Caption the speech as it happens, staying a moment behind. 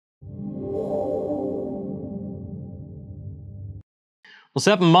Well,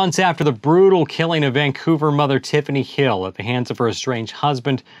 7 months after the brutal killing of Vancouver mother Tiffany Hill at the hands of her estranged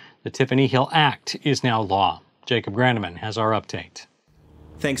husband, the Tiffany Hill Act is now law. Jacob Grandeman has our update.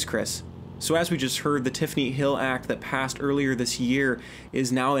 Thanks, Chris. So as we just heard, the Tiffany Hill Act that passed earlier this year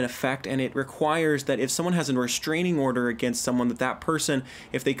is now in effect, and it requires that if someone has a restraining order against someone, that person,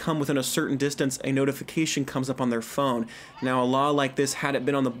 if they come within a certain distance, a notification comes up on their phone. Now, a law like this, had it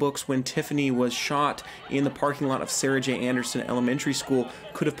been on the books when Tiffany was shot in the parking lot of Sarah J. Anderson Elementary School,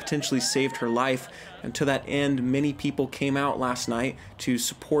 could have potentially saved her life. And to that end, many people came out last night to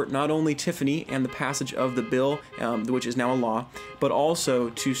support not only Tiffany and the passage of the bill, which is now a law, but also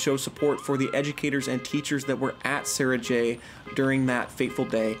to show support for the educators and teachers that were at Sarah J. during that fateful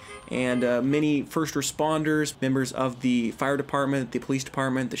day. And many first responders, members of the fire department, the police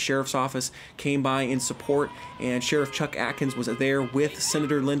department, the sheriff's office came by in support, and Sheriff Chuck Atkins was there with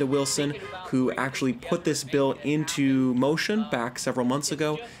Senator Lynda Wilson, who actually put this bill into motion back several months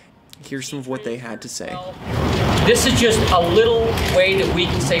ago. Here's some of what they had to say. This is just a little way that we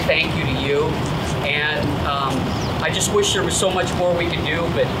can say thank you to you, and I just wish there was so much more we could do,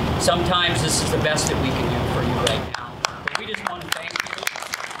 but sometimes this is the best that we can do for you right now. But we just want to thank you.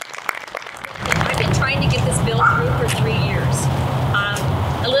 I've been trying to get this bill